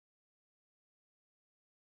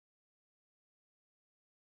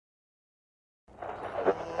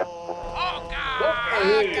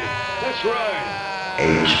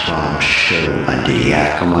H-BombShow on the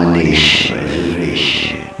Yakima Nation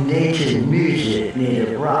Reservation. Native music,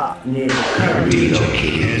 native rock, native country,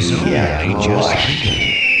 located in Yakima, Washington.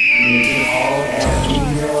 Native all that we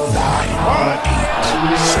know about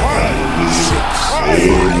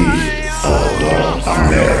of North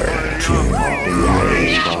America.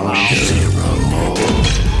 H-BombShow.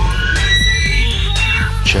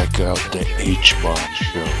 Check out the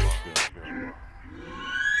H-BombShow.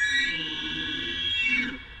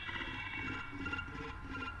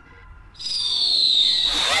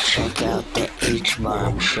 Check out the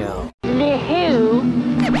H-BombShow.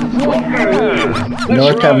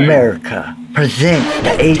 North America presents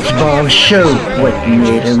the H-BombShow with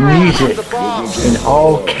native music in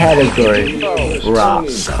all categories: rock,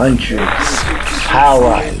 country,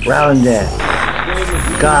 powwow, round dance,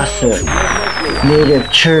 gossip,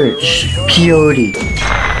 native church, peyote,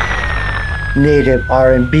 native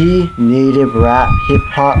R&B, native rap,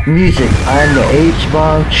 hip-hop music on the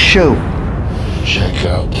H-BombShow. Check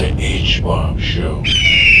out the H-BombShow.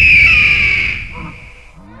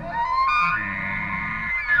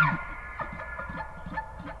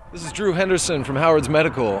 This is Drew Henderson from Howard's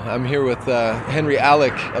Medical. I'm here with Henry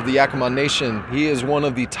Alec of the Yakima Nation. He is one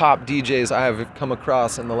of the top DJs I have come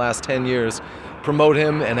across in the last 10 years. Promote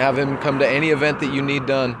him and have him come to any event that you need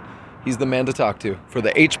done. He's the man to talk to. For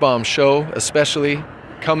the H-BombShow especially,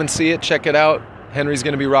 come and see it, check it out. Henry's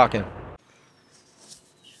gonna be rocking.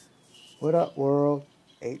 What up, world?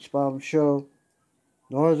 H-BombShow.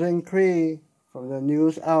 Northern Cree from the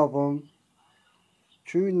newest album,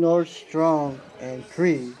 True North Strong and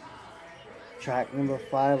Cree. Track number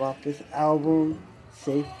 5 off this album,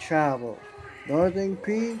 Safe Travel. Northern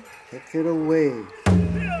Cree, take it away.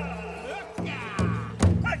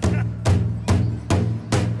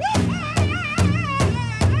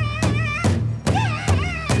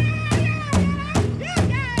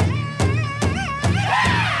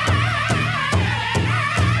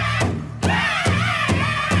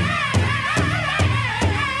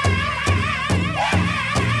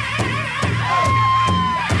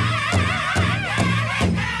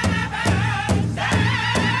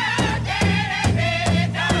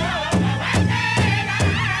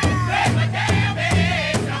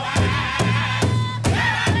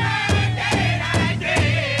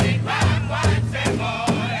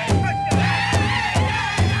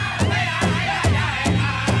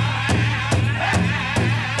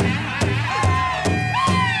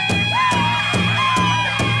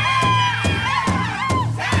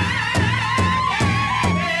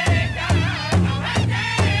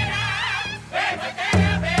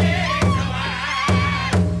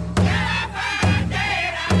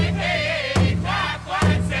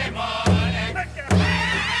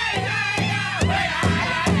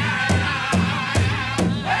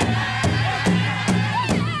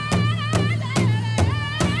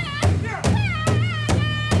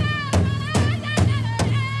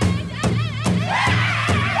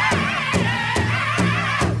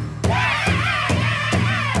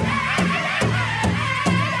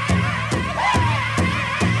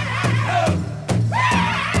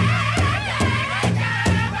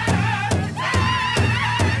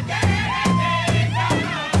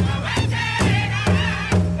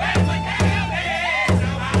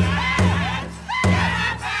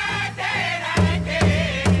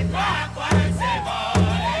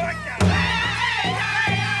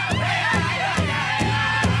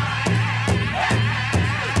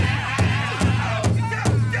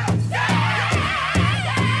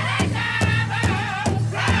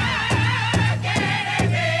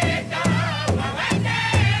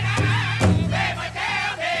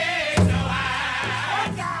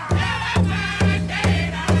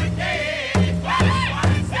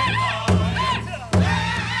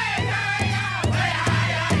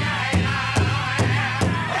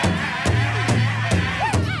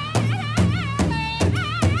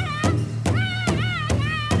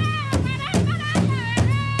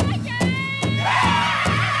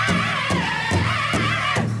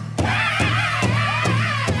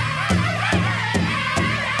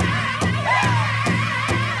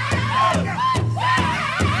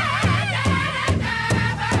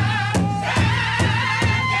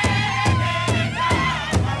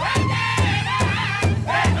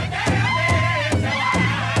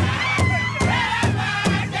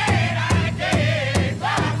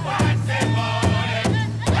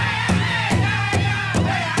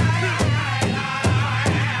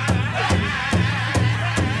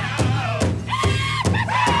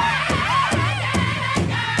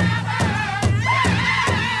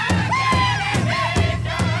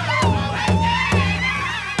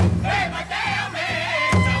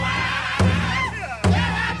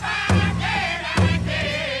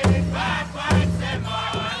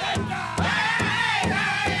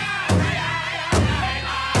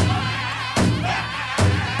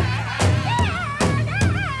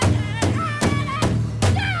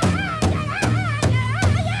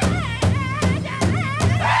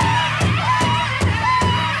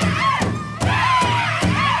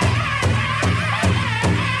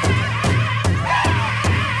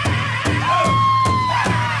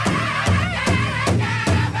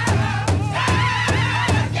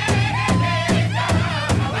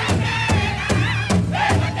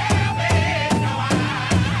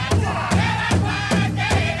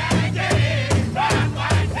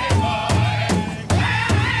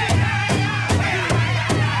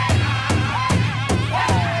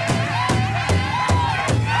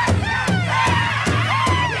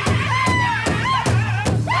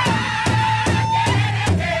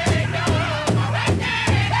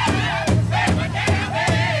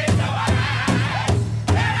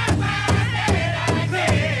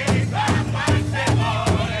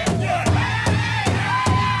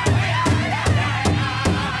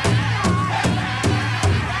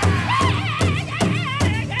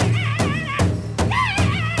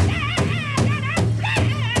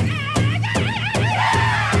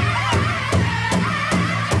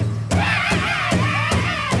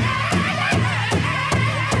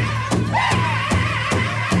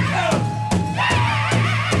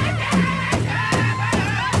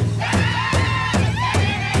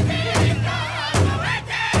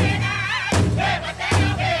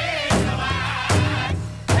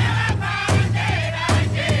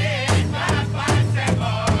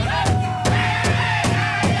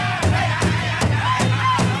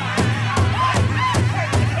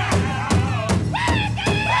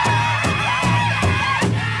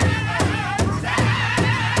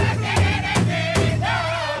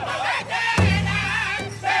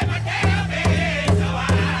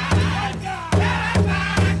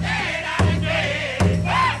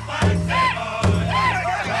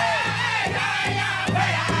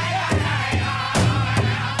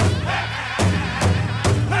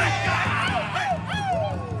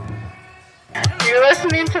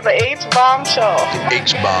 to the H-BombShow. The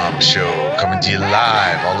H-BombShow, coming to you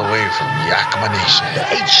live all the way from Yakima Nation. The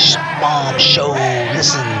H-BombShow.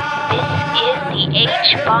 Listen. This is the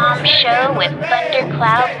H-BombShow with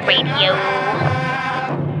Thundercloud Radio.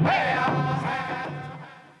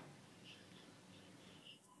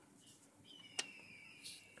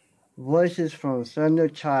 Voices from Thunder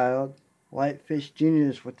Child, Whitefish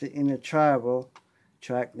Jr.'s with the Inner Tribal,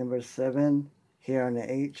 track number 7, here on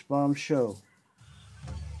the H-BombShow.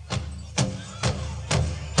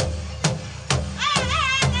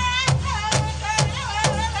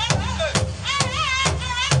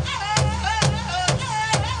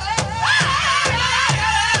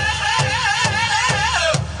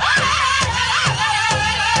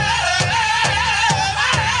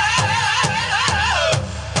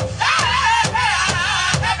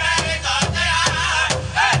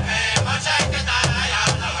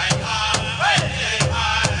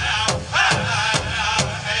 Hey!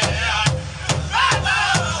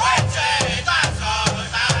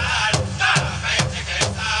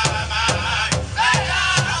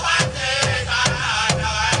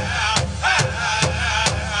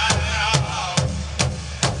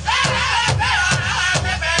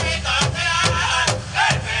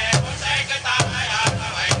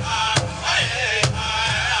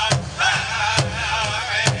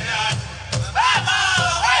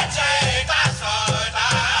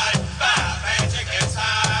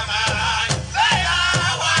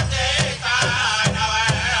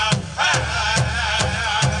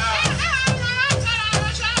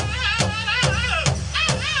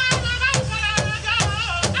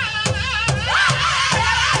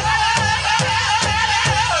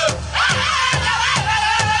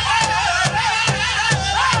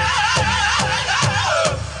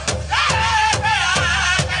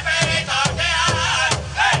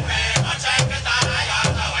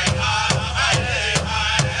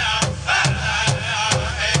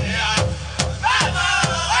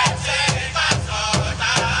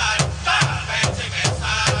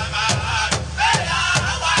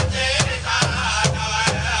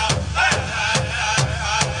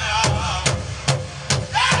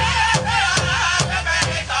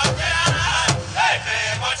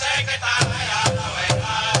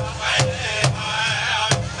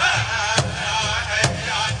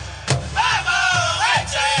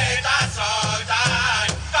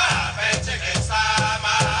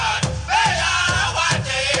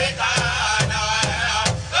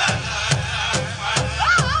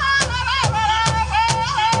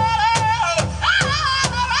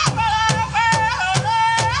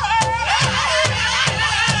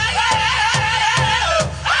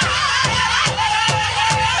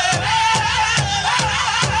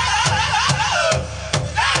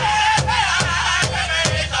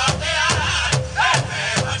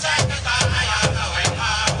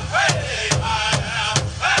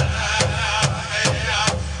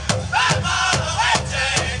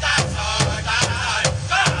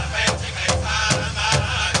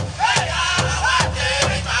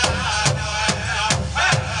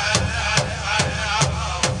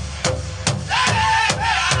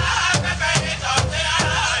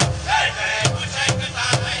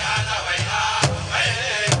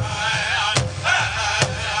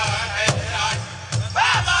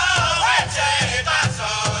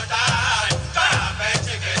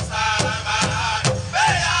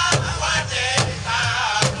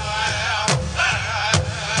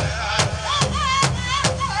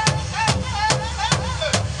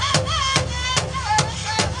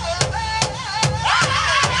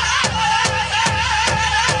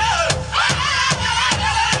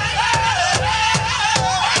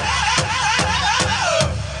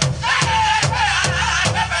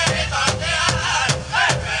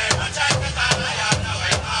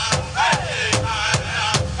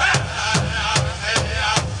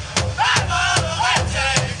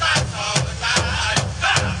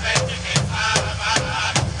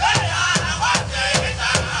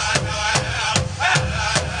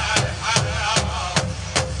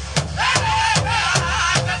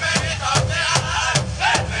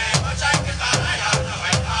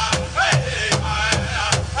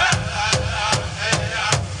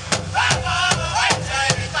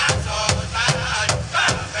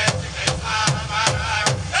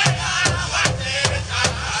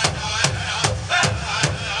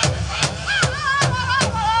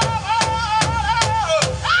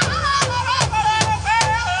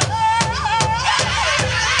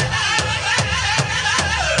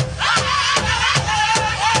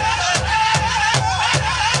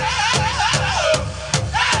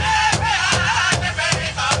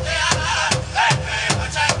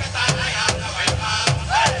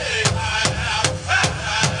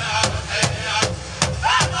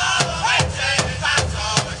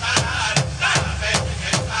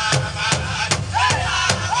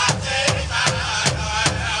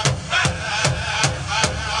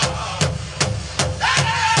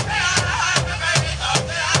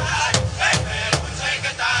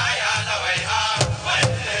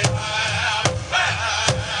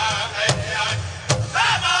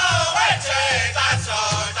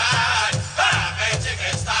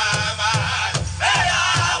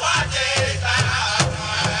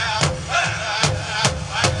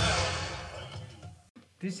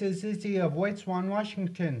 This is Izzy of White Swan,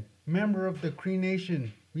 Washington, member of the Cree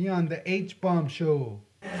Nation. Me on the H-Bomb Show.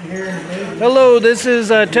 Hello, this is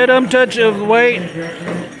Ted Umtouch of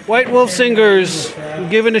White Wolf Singers,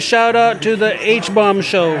 giving a shout out to the H-Bomb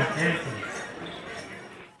Show.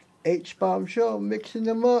 H-Bomb Show, mixing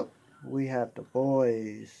them up. We have the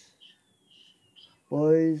Boys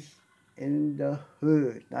in the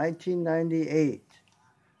Hood, 1998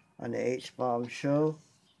 on the H-Bomb Show.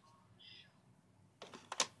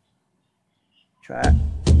 Track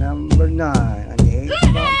number 9 on the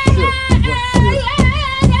H-Bomb Show.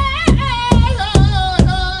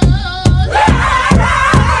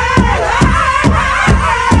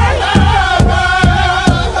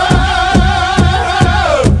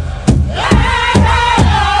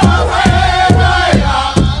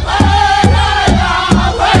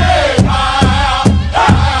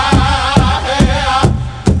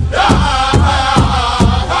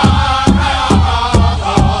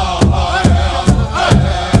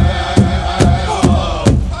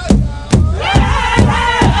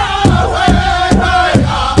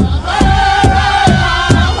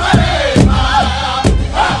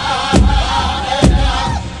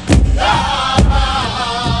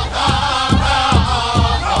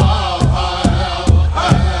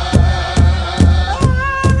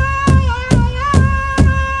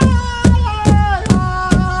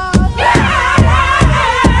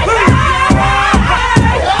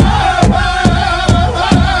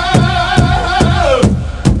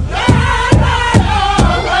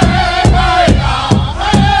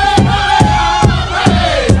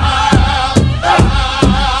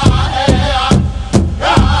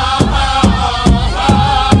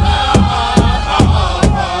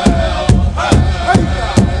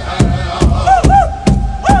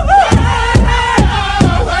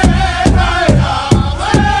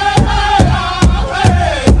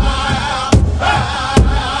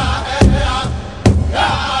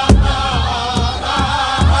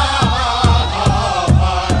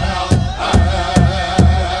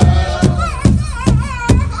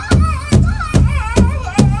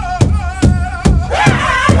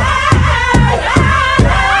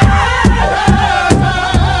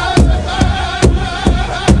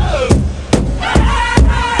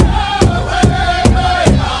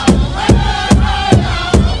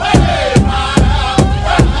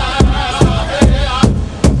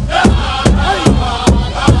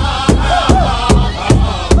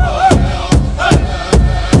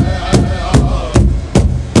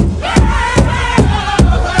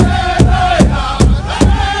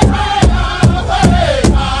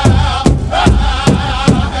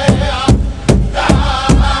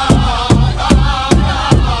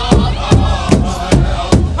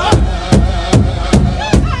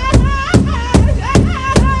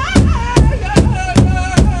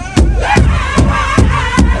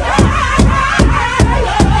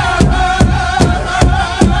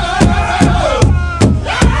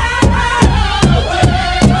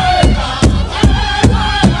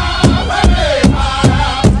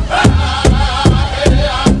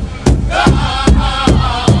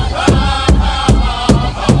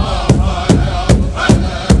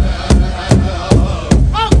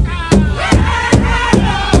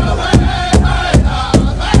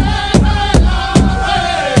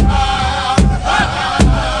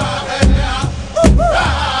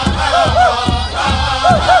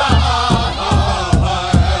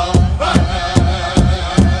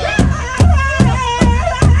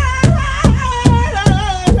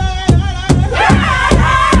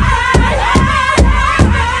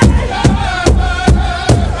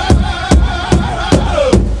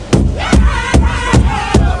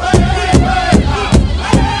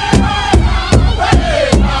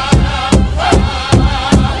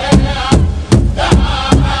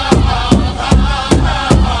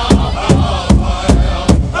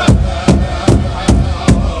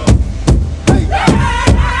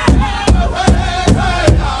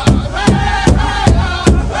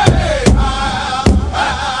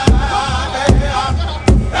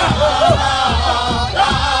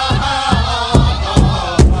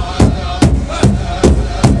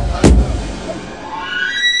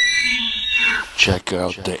 Check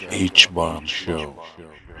out the H-Bomb Show.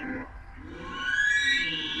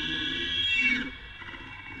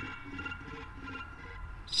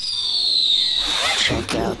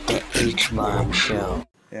 Check out the H-Bomb Show.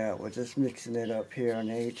 Yeah, we're just mixing it up here on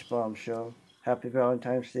the H-Bomb Show. Happy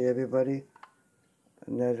Valentine's Day, everybody.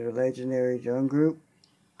 Another legendary young group.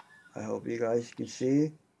 I hope you guys can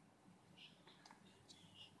see.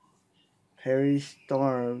 Harry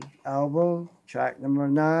Storm's album, track number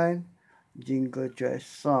 9, Jingle Dress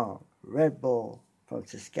Song, Red Bull, from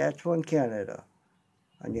Saskatchewan, Canada,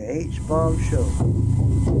 on your H-Bomb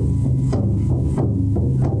Show.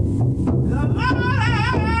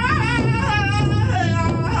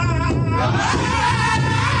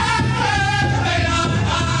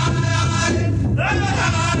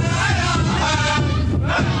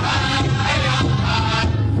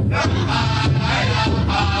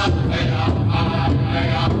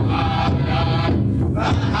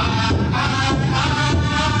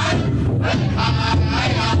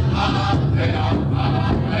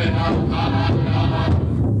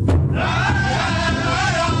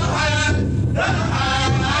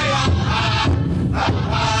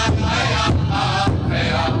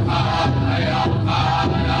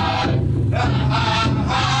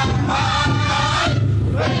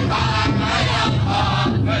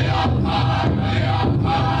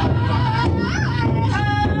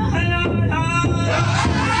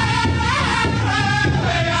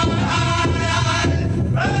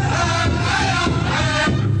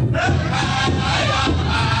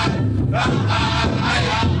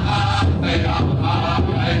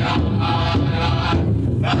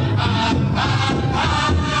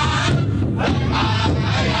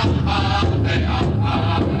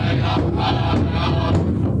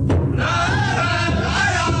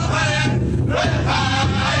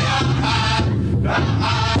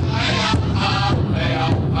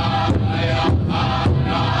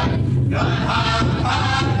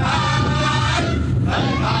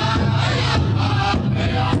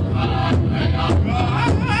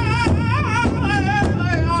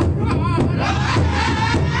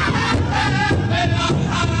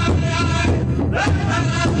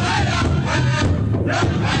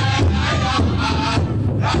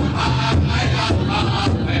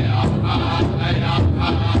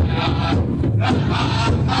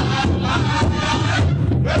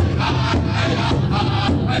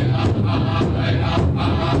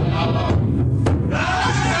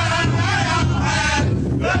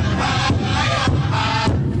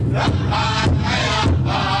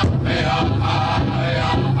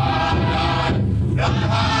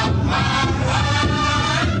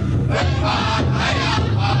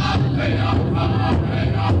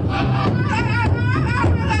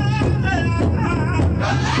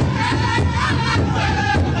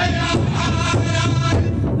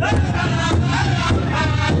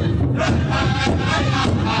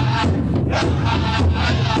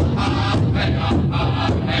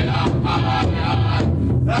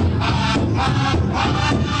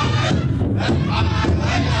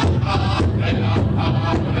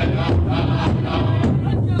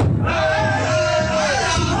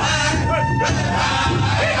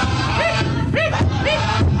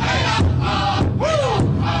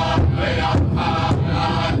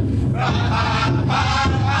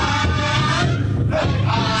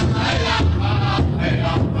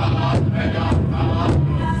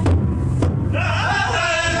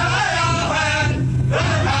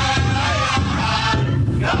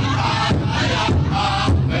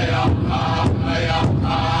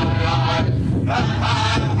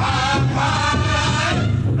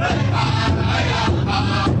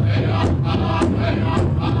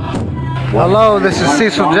 Hello, this is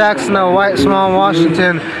Cecil Jackson of White Swan,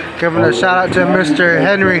 Washington, giving a shout out to Mr.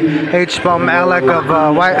 Henry H-Bomb Alec of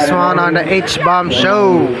White Swan on the H-Bomb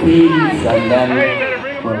Show.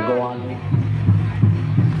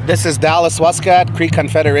 This is Dallas Westcott, Creek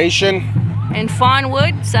Confederation. And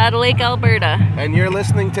Fawnwood, Saddle Lake, Alberta. And you're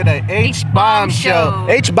listening to the H-Bomb Show.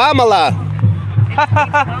 H-Bombala!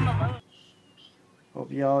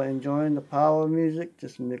 Hope y'all enjoying the power music,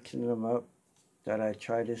 just mixing them up. That I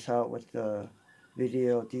try this out with the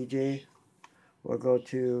video DJ. We'll go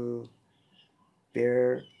to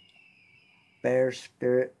Bear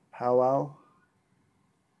Spirit PowWow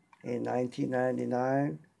in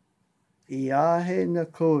 1999. Iahe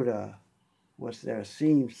Nakota was their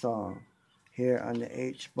theme song here on the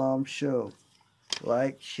H-Bomb Show.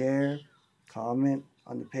 Like, share, comment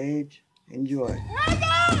on the page. Enjoy.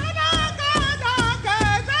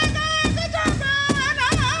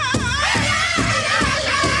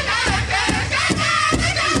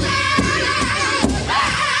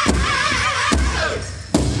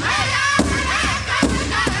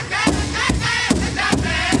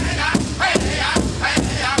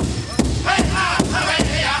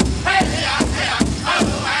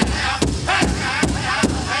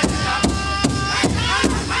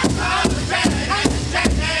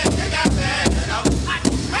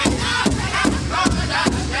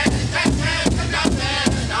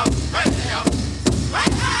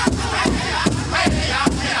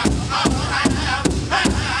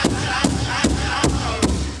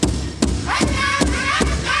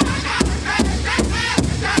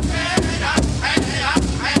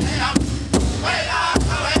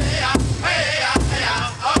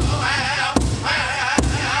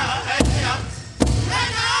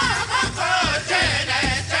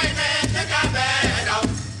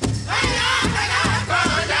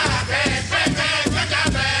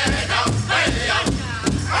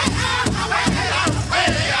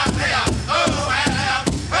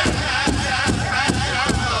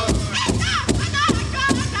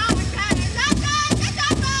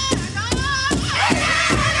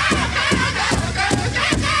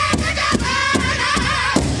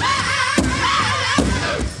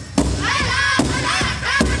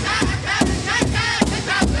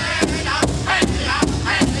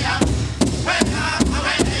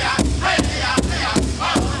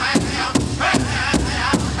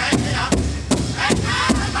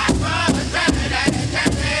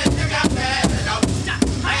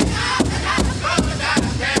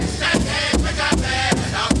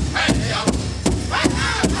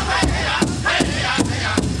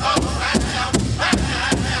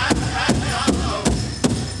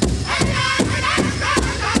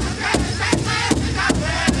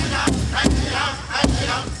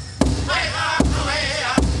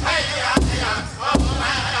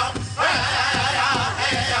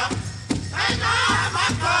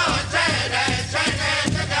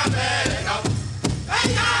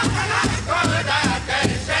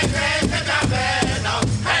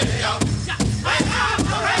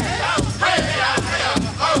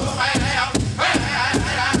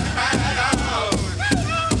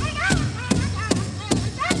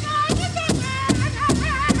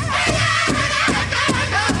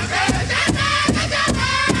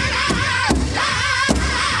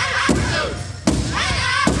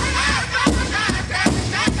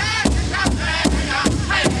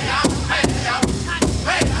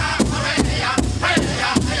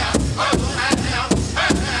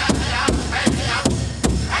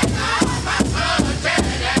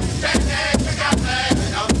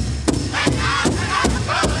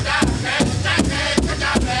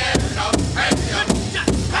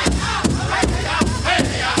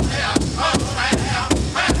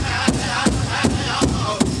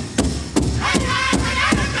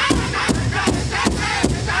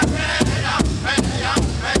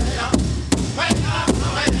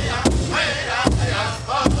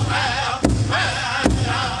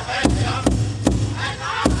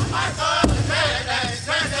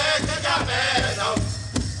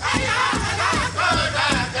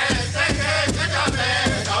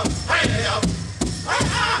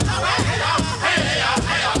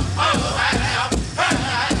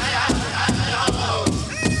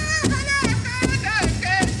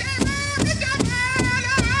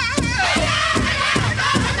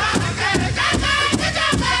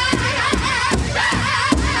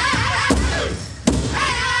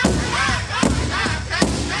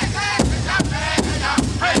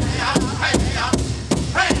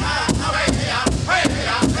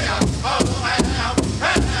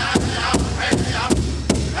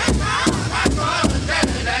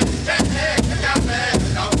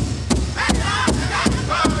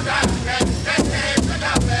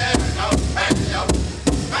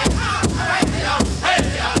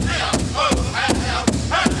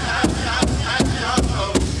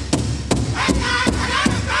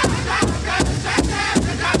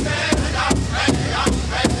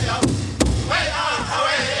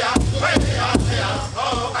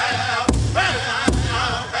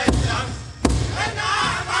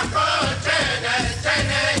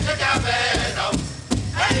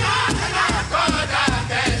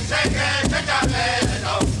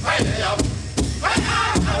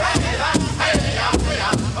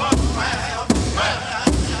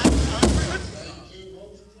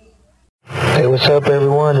 what's up,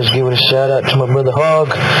 everyone? Just giving a shout out to my brother Hog,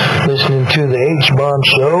 listening to the H-Bomb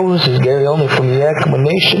Show. This is Gary Only from the Yakima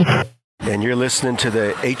Nation. And you're listening to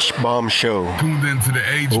the H-Bomb Show. Tuned into the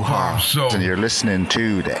H-Bomb Show. And you're listening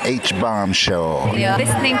to the H-Bomb Show. You're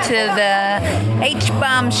listening to the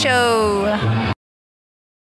H-Bomb Show.